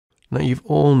Now, you've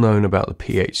all known about the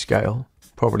pH scale,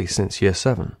 probably since year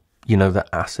 7. You know that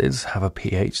acids have a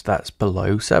pH that's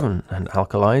below 7, and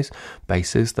alkalis,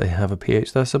 bases, they have a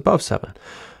pH that's above 7.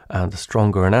 And the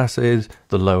stronger an acid,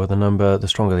 the lower the number, the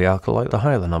stronger the alkali, the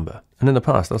higher the number. And in the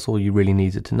past, that's all you really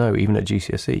needed to know, even at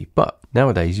GCSE. But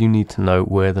nowadays, you need to know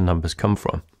where the numbers come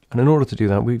from. And in order to do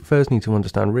that, we first need to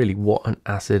understand really what an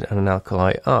acid and an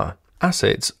alkali are.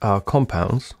 Acids are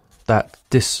compounds that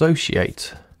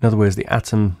dissociate. In other words, the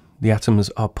atoms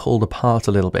are pulled apart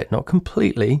a little bit, not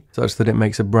completely, such that it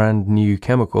makes a brand new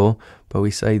chemical, but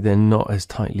we say they're not as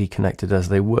tightly connected as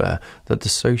they were, that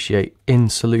dissociate in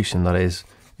solution, that is,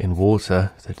 in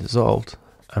water, they're dissolved.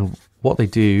 And what they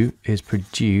do is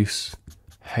produce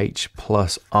H+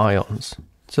 ions.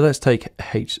 So let's take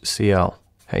HCl.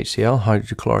 HCl,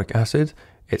 hydrochloric acid,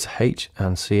 it's H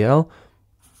and Cl.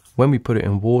 When we put it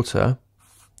in water,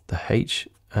 the H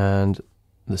and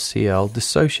the Cl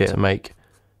dissociate to make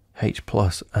H+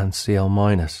 and Cl-.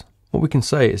 What we can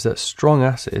say is that strong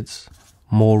acids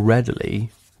more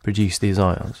readily produce these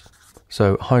ions.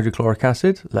 So hydrochloric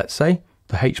acid, let's say,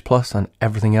 the H+ and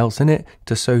everything else in it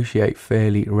dissociate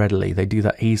fairly readily. They do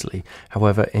that easily.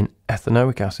 However, in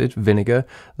ethanoic acid, vinegar,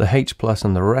 the H+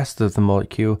 and the rest of the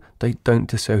molecule, they don't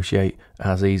dissociate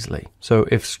as easily. So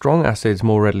if strong acids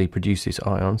more readily produce these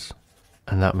ions,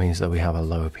 and that means that we have a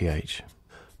lower pH.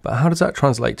 But how does that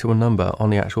translate to a number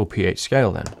on the actual pH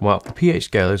scale then? Well, the pH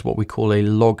scale is what we call a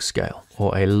log scale,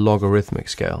 or a logarithmic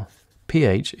scale.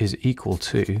 pH is equal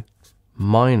to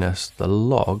minus the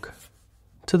log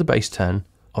to the base 10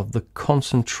 of the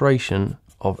concentration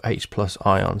of H+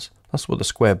 ions. That's what the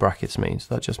square brackets means.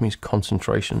 That just means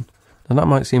concentration. And that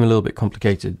might seem a little bit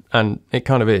complicated, and it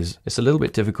kind of is. It's a little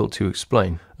bit difficult to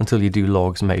explain until you do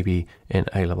logs maybe in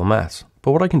A-level maths.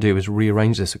 But what I can do is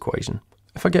rearrange this equation.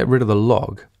 If I get rid of the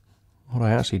log, what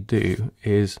I actually do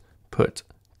is put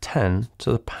 10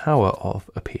 to the power of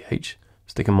a pH,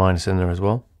 stick a minus in there as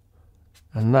well,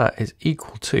 and that is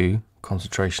equal to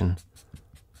concentration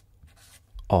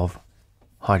of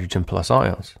hydrogen plus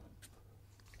ions.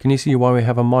 Can you see why we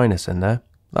have a minus in there?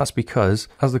 That's because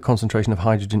as the concentration of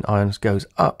hydrogen ions goes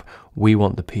up, we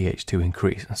want the pH to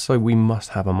increase, and so we must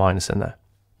have a minus in there.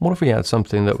 What if we had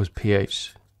something that was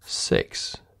pH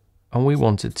 6 and we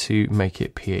wanted to make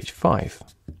it pH 5?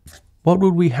 What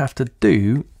would we have to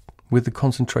do with the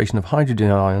concentration of hydrogen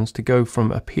ions to go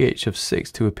from a pH of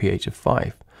 6 to a pH of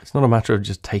 5? It's not a matter of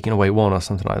just taking away one or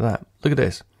something like that. Look at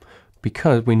this.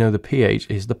 Because we know the pH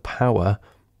is the power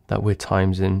that we're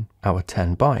timesing our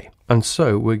 10 by. And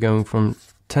so we're going from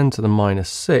 10 to the minus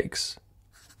 6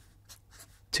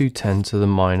 to 10 to the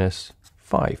minus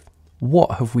 5.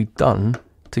 What have we done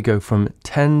to go from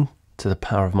 10 to the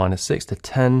power of minus 6 to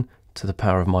 10 to the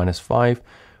power of minus 5?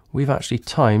 We've actually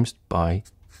times by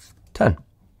 10.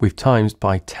 We've times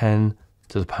by 10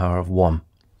 to the power of 1.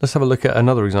 Let's have a look at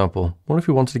another example. What if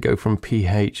we wanted to go from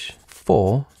pH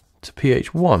 4 to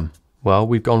pH 1? Well,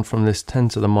 we've gone from this 10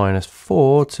 to the minus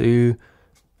 4 to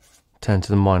 10 to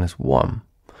the minus 1.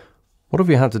 What have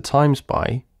we had to times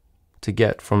by to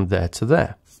get from there to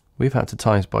there? We've had to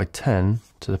times by 10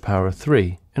 to the power of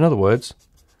 3. In other words,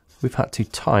 we've had to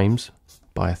times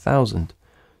by 1,000.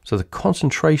 So the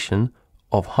concentration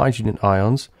of hydrogen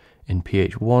ions in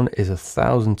pH 1 is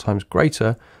 1,000 times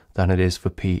greater than it is for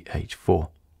pH 4.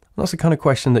 And that's the kind of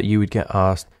question that you would get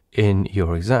asked in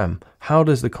your exam. How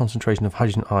does the concentration of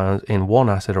hydrogen ions in one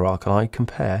acid or alkali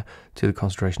compare to the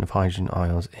concentration of hydrogen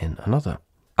ions in another?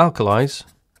 Alkalis,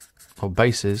 or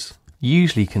bases,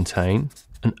 usually contain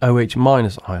an OH-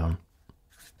 ion,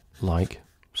 like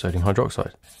sodium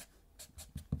hydroxide.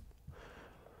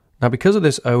 Now, because of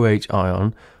this OH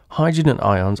ion, hydrogen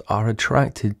ions are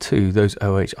attracted to those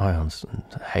OH ions.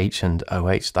 H and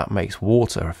OH, that makes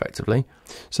water effectively.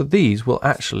 So these will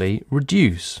actually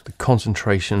reduce the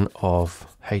concentration of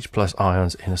H+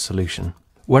 ions in a solution.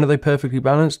 When are they perfectly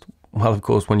balanced? Well, of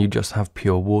course, when you just have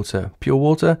pure water. Pure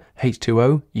water,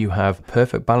 H2O, you have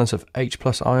perfect balance of H+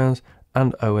 ions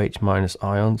and OH-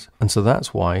 ions. And so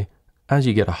that's why as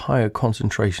you get a higher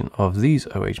concentration of these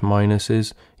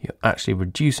OH-, you're actually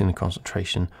reducing the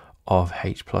concentration of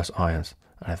H+ ions.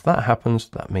 And if that happens,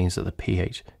 that means that the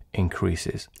pH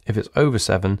increases. If it's over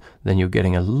 7, then you're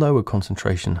getting a lower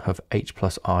concentration of H+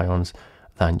 ions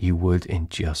than you would in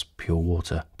just pure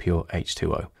water, pure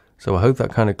H2O. So I hope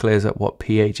that kind of clears up what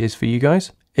pH is for you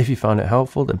guys. If you found it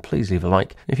helpful, then please leave a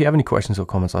like. If you have any questions or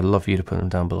comments, I'd love for you to put them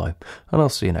down below. And I'll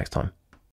see you next time.